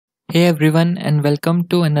Hey everyone and welcome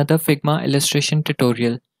to another Figma illustration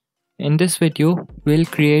tutorial. In this video, we'll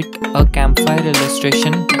create a campfire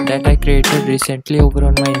illustration that I created recently over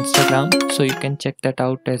on my Instagram, so you can check that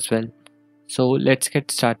out as well. So let's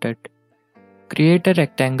get started. Create a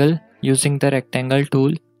rectangle using the rectangle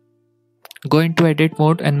tool. Go into edit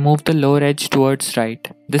mode and move the lower edge towards right.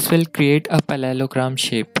 This will create a parallelogram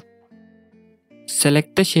shape.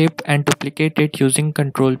 Select the shape and duplicate it using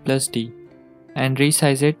Ctrl+D and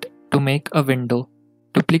resize it to make a window.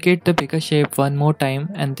 Duplicate the bigger shape one more time,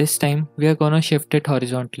 and this time we are gonna shift it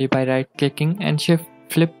horizontally by right clicking and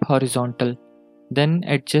flip horizontal. Then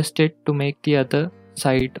adjust it to make the other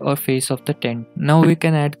side or face of the tent. Now we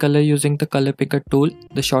can add color using the color picker tool,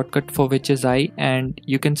 the shortcut for which is I, and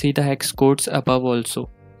you can see the hex codes above also.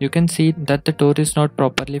 You can see that the door is not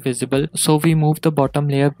properly visible, so we move the bottom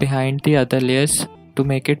layer behind the other layers to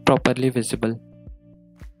make it properly visible.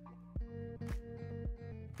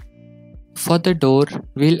 For the door,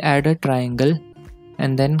 we'll add a triangle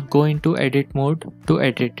and then go into edit mode to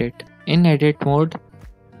edit it. In edit mode,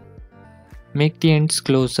 make the ends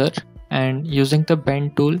closer and using the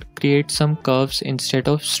bend tool, create some curves instead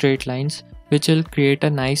of straight lines, which will create a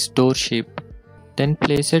nice door shape. Then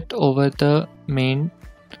place it over the main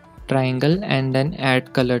triangle and then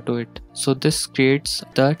add color to it. So this creates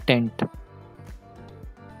the tent.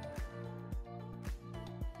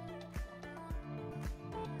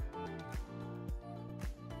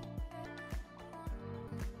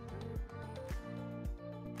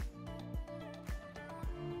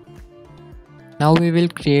 Now we will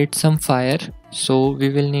create some fire, so we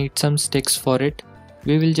will need some sticks for it.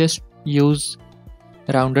 We will just use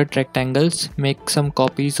rounded rectangles, make some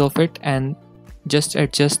copies of it and just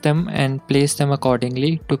adjust them and place them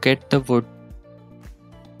accordingly to get the wood.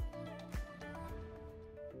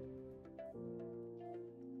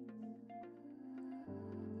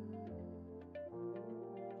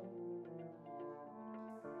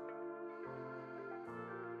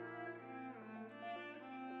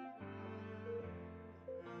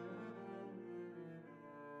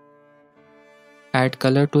 Add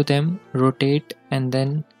color to them, rotate, and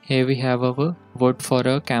then here we have our wood for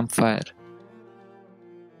a campfire.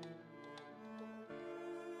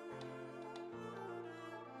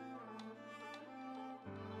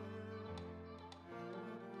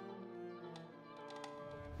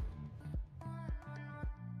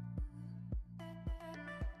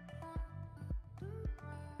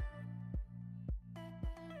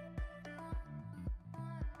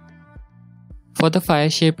 For the fire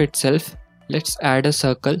shape itself, let's add a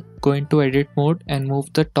circle, go into edit mode and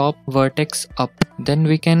move the top vertex up. Then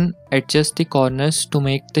we can adjust the corners to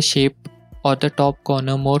make the shape or the top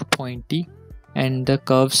corner more pointy and the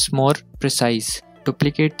curves more precise.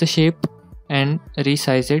 Duplicate the shape and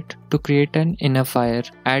resize it to create an inner fire.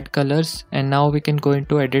 Add colors and now we can go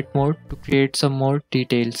into edit mode to create some more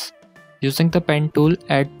details. Using the pen tool,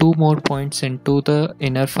 add 2 more points into the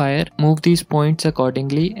inner fire. Move these points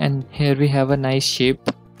accordingly and here we have a nice shape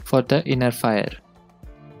for the inner fire.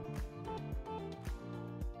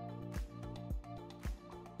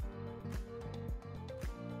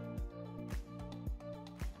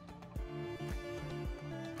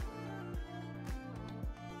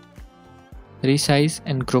 Resize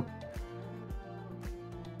and group.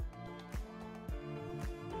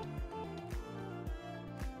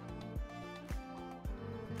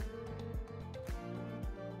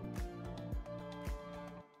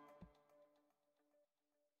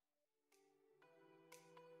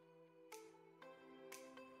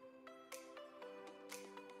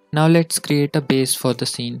 Now let's create a base for the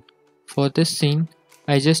scene. For this scene,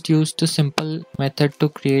 I just used a simple method to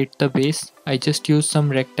create the base. I just used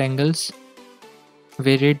some rectangles,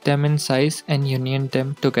 varied them in size and unioned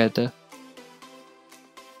them together.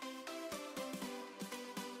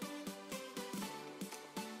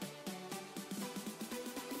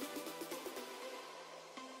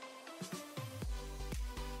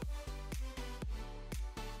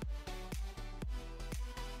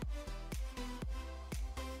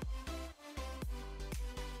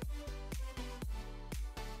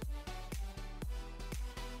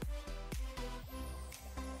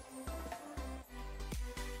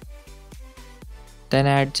 Then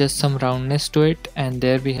add just some roundness to it and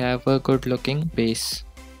there we have a good looking base.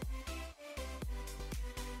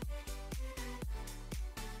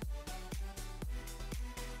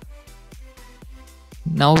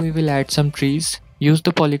 Now we will add some trees. Use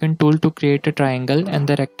the polygon tool to create a triangle and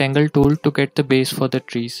the rectangle tool to get the base for the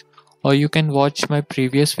trees. Or you can watch my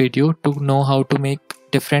previous video to know how to make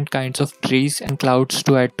different kinds of trees and clouds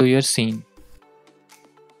to add to your scene.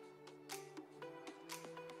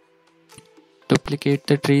 duplicate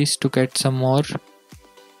the trees to get some more.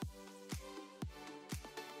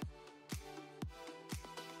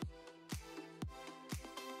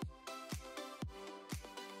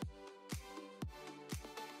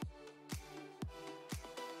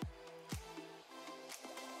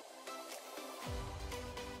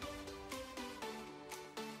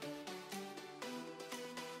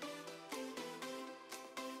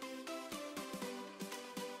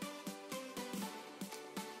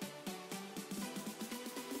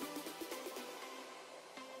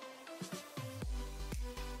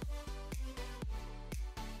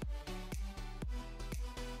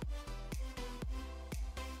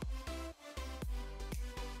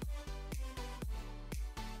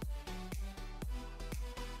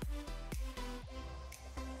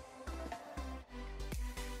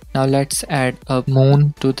 Now let's add a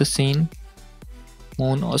moon to the scene,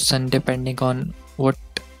 moon or sun depending on what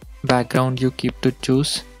background you keep to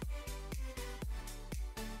choose.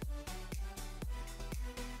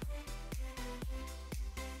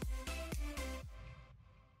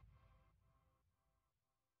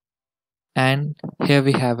 And here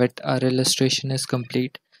we have it, our illustration is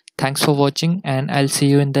complete. Thanks for watching and I'll see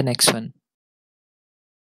you in the next one.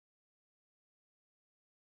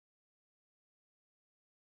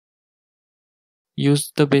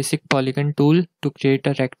 Use the basic polygon tool to create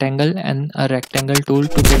a rectangle and a rectangle tool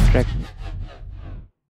to get